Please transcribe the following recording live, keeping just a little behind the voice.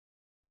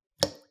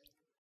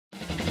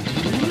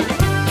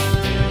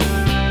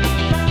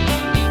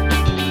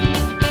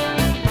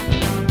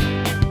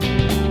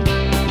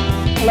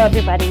Hello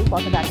everybody,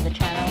 welcome back to the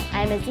channel.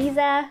 I'm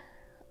Aziza,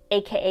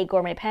 aka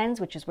Gourmet Pens,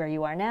 which is where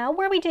you are now,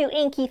 where we do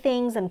inky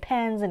things and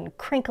pens and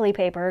crinkly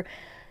paper.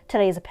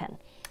 Today is a pen.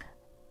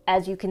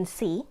 As you can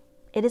see,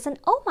 it is an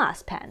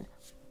OMAS pen.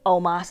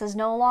 OMAS is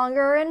no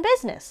longer in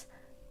business,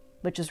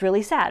 which is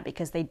really sad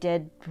because they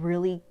did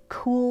really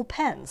cool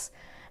pens.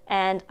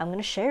 And I'm going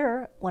to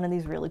share one of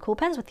these really cool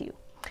pens with you.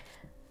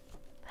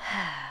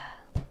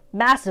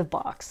 Massive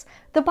box.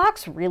 The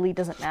box really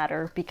doesn't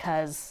matter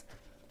because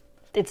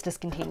it's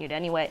discontinued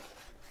anyway.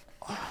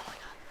 Oh my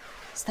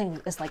god. This thing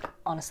is like,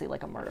 honestly,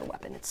 like a murder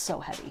weapon. It's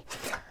so heavy.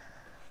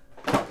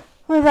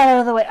 Move that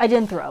out of the way. I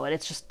didn't throw it.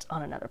 It's just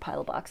on another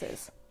pile of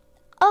boxes.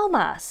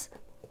 OMAS.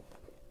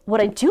 What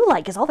I do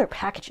like is all their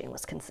packaging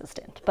was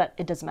consistent, but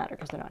it doesn't matter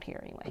because they're not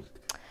here anyway.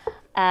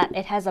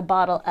 It has a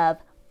bottle of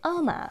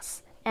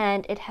OMAS,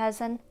 and it has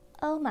an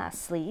OMAS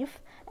sleeve.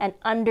 And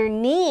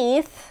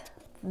underneath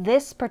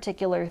this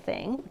particular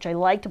thing, which I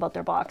liked about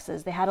their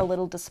boxes, they had a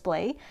little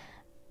display.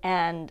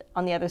 And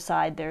on the other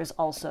side, there's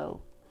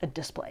also a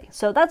display.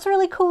 So that's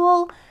really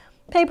cool.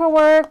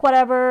 Paperwork,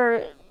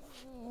 whatever,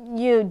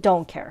 you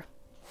don't care.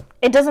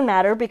 It doesn't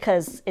matter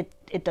because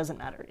it doesn't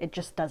matter. It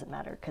just doesn't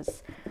matter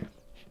because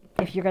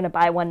if you're going to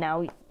buy one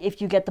now,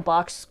 if you get the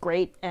box,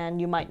 great, and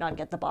you might not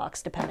get the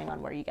box depending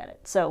on where you get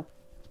it. So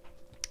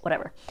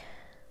whatever.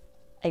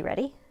 Are you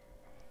ready?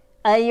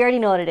 You already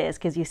know what it is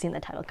because you've seen the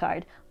title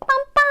card. Bum,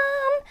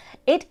 bum.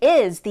 It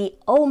is the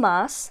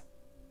OMAS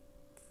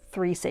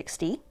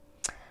 360.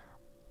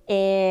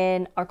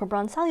 In Arco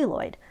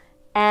celluloid,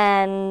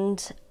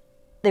 and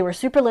they were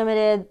super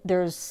limited.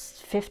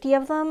 There's 50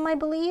 of them, I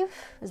believe.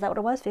 Is that what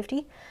it was?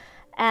 50?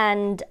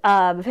 And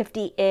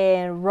 50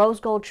 in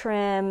rose gold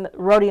trim,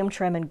 rhodium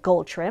trim, and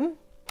gold trim.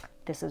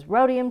 This is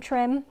rhodium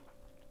trim.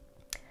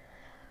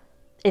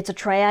 It's a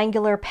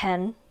triangular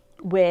pen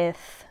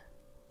with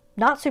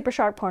not super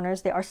sharp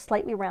corners. They are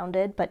slightly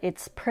rounded, but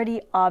it's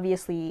pretty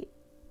obviously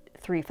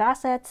 3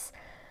 facets.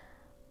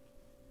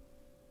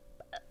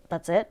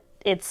 That's it.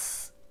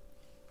 It's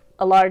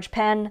a large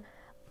pen.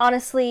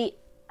 Honestly,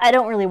 I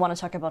don't really want to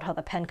talk about how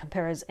the pen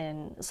compares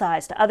in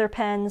size to other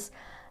pens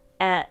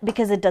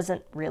because it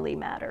doesn't really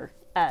matter.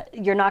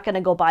 You're not going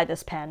to go buy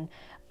this pen.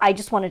 I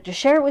just wanted to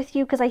share it with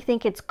you because I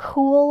think it's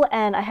cool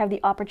and I have the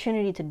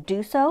opportunity to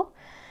do so.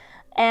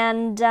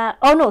 And,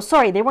 oh no,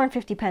 sorry, they weren't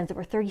 50 pens. There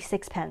were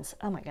 36 pens.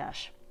 Oh my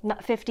gosh.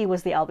 Not 50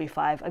 was the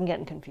LB5. I'm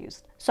getting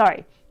confused.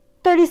 Sorry.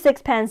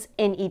 36 pens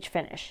in each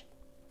finish.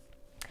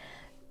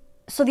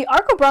 So the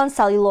Arco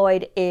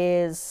celluloid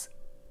is,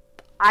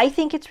 I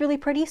think it's really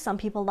pretty. Some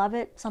people love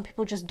it. Some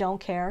people just don't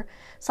care.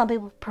 Some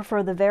people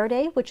prefer the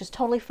Verde, which is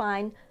totally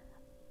fine.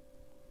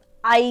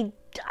 I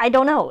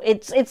don't know.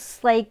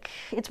 It's like,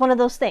 it's one of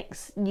those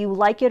things. You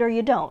like it or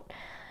you don't.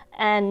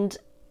 And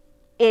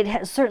it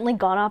has certainly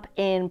gone up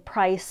in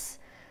price.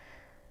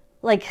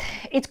 Like,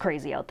 it's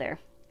crazy out there.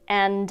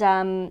 And,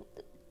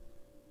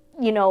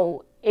 you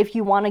know, if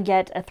you want to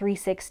get a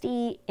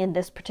 360 in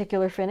this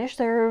particular finish,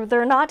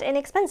 they're not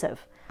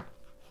inexpensive.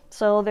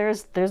 So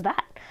there's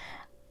that.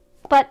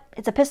 But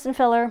it's a piston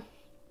filler.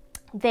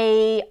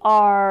 They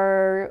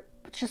are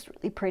just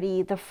really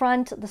pretty. The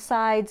front, the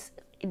sides,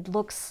 it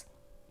looks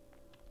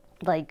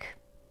like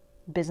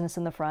business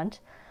in the front.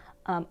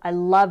 I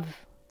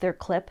love their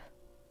clip.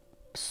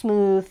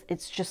 Smooth.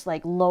 It's just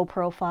like low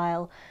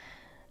profile.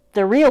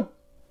 The real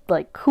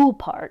like cool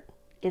part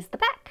is the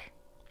back,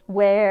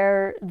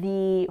 where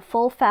the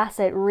full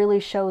facet really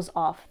shows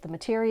off the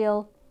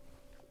material.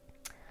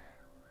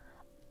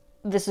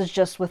 This is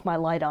just with my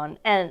light on,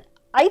 and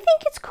I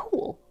think it's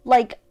cool.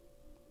 Like,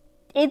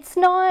 it's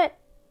not,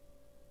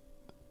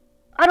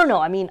 I don't know.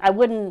 I mean, I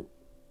wouldn't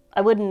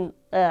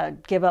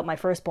give up my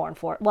firstborn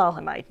for it. Well,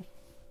 I might.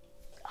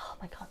 Oh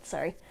my God,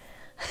 sorry.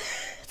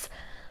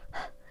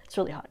 It's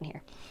really hot in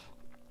here.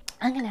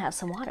 I'm going to have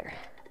some water.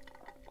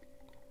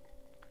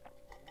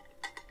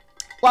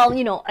 Well,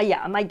 you know,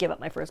 yeah, I might give up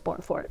my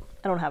firstborn for it.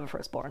 I don't have a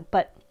firstborn,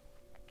 but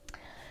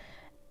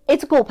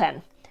it's a cool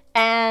pen.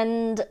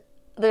 And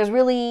there's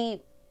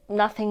really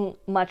nothing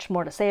much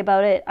more to say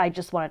about it. I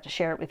just wanted to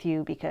share it with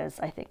you because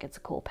I think it's a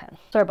cool pen.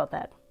 Sorry about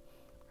that.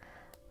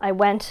 I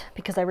went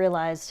because I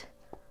realized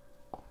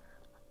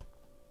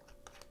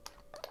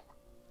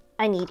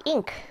I need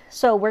ink.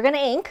 So we're going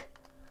to ink.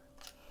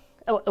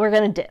 Oh, we're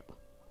going to dip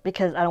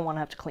because I don't want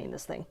to have to clean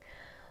this thing.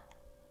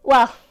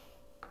 Well,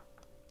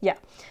 yeah.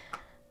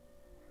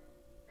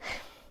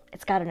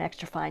 It's got an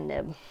extra fine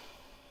nib.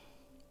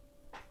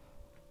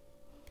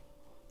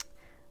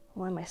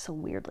 Why am I so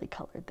weirdly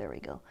colored? There we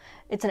go.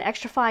 It's an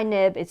extra fine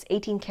nib. It's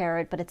 18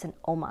 karat, but it's an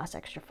OMAS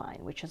extra fine,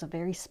 which is a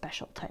very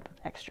special type of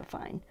extra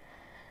fine.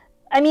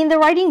 I mean, the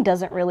writing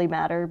doesn't really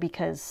matter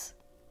because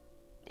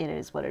it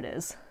is what it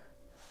is.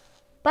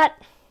 But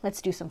let's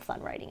do some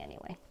fun writing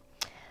anyway.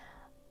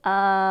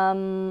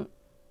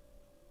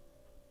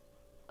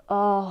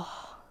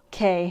 Oh,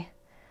 okay.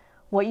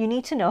 What you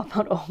need to know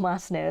about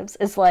OMAS nibs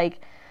is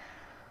like,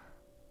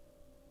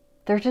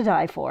 they're to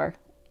die for.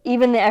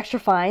 even the extra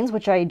fines,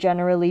 which I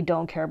generally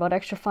don't care about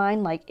extra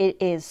fine, like, it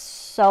is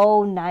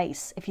so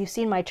nice. If you've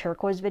seen my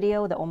turquoise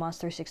video, the OMAS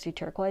 360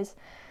 turquoise,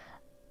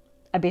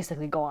 I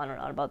basically go on and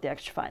on about the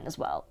extra fine as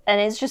well. And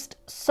it's just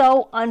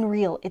so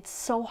unreal. It's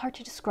so hard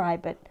to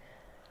describe, but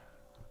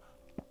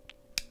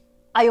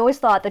I always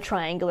thought the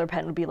triangular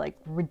pen would be like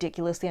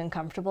ridiculously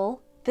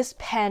uncomfortable. This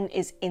pen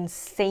is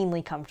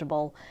insanely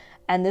comfortable,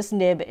 and this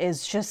nib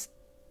is just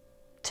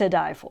to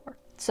die for.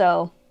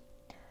 So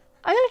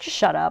I'm gonna just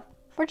shut up.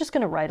 We're just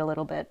gonna write a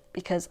little bit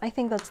because I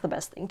think that's the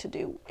best thing to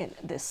do in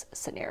this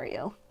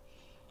scenario.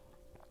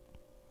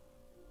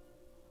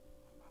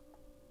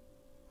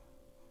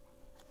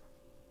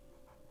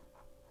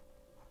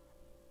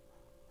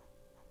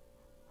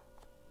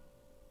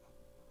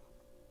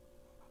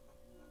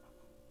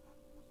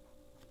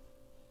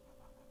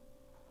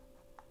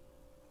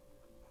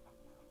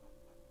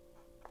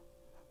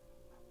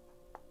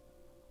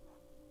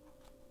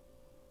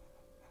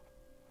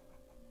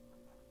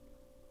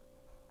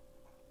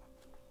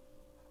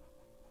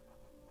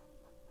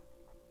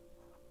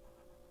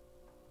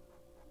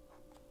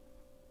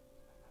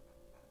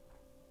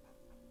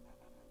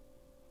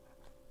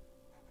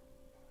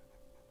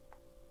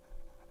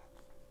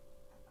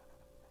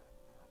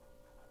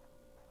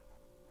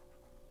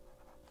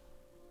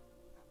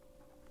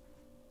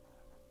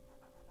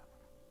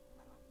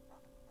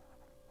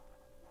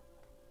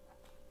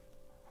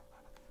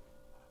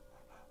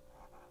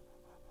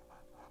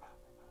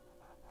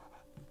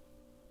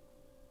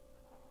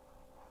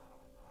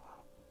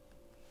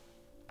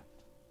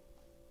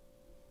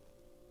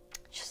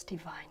 Just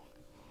divine.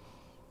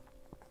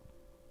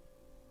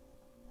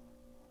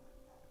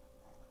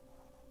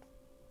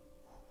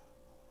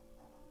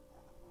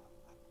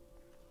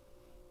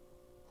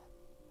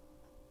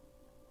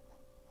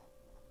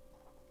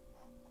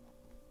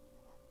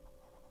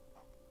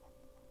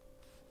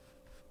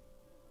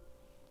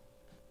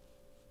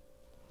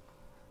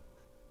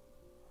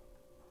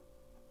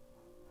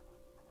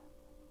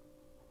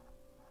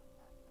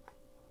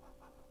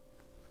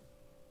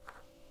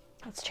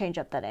 Let's change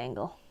up that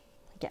angle.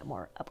 Get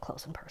more up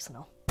close and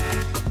personal.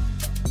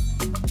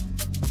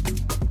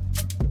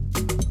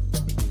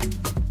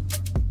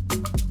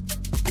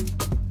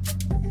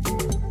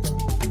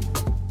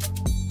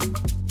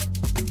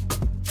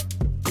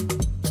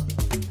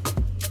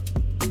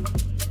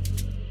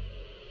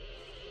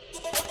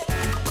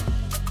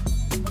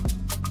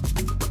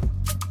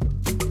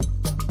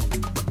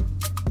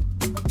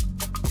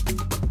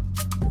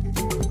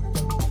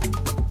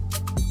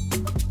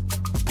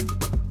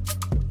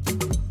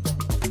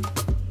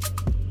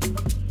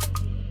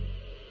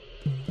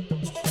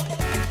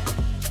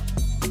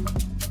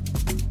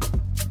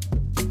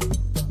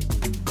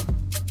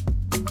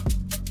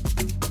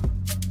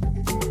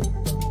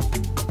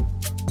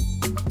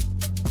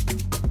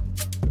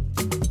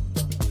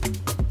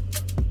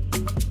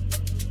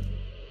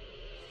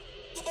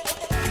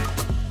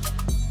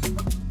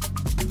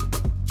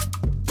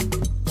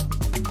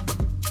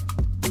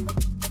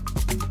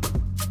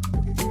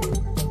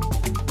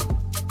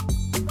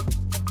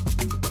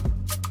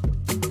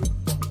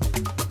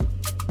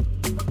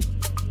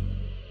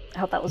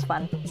 I hope that was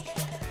fun.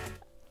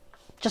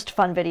 Just a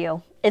fun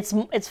video. It's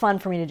fun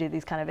for me to do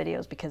these kind of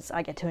videos because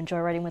I get to enjoy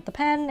writing with the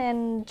pen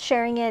and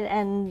sharing it,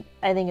 and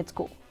I think it's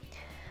cool.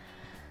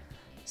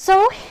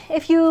 So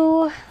if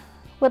you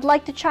would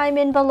like to chime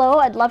in below,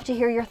 I'd love to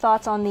hear your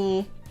thoughts on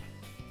the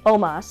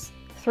OMAS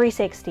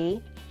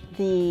 360,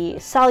 the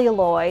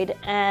Celluloid,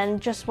 and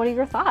just what are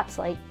your thoughts?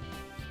 Like,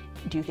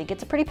 do you think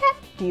it's a pretty pen?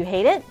 Do you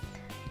hate it?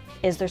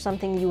 Is there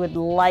something you would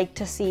like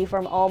to see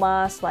from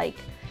OMAS? Like,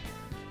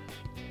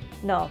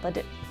 no,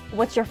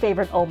 what's your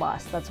favorite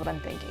OMAS? That's what I'm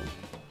thinking.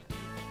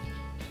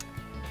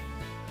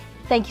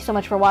 Thank you so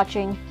much for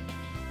watching.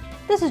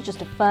 This is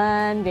just a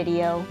fun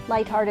video,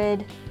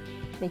 lighthearted,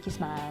 make you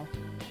smile.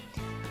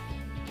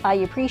 I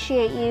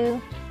appreciate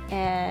you,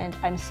 and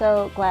I'm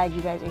so glad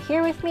you guys are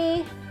here with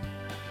me.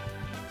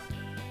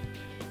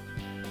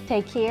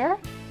 Take care,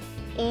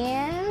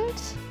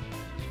 and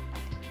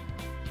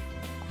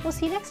we'll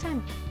see you next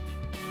time.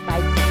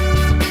 Bye.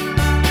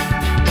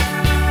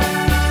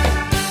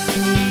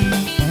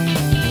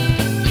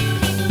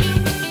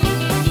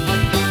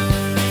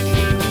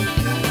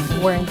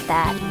 Weren't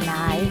that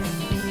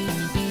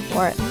nice?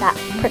 Weren't that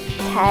pretty?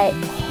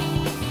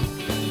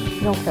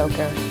 No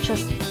filter,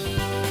 just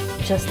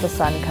the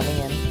sun coming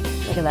in.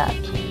 Look at that.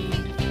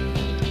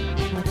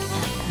 Look at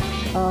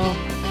that. Oh.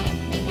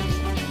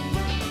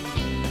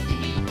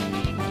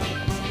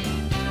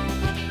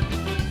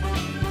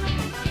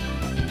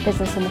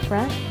 Business in the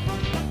front,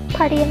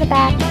 party in the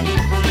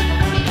back.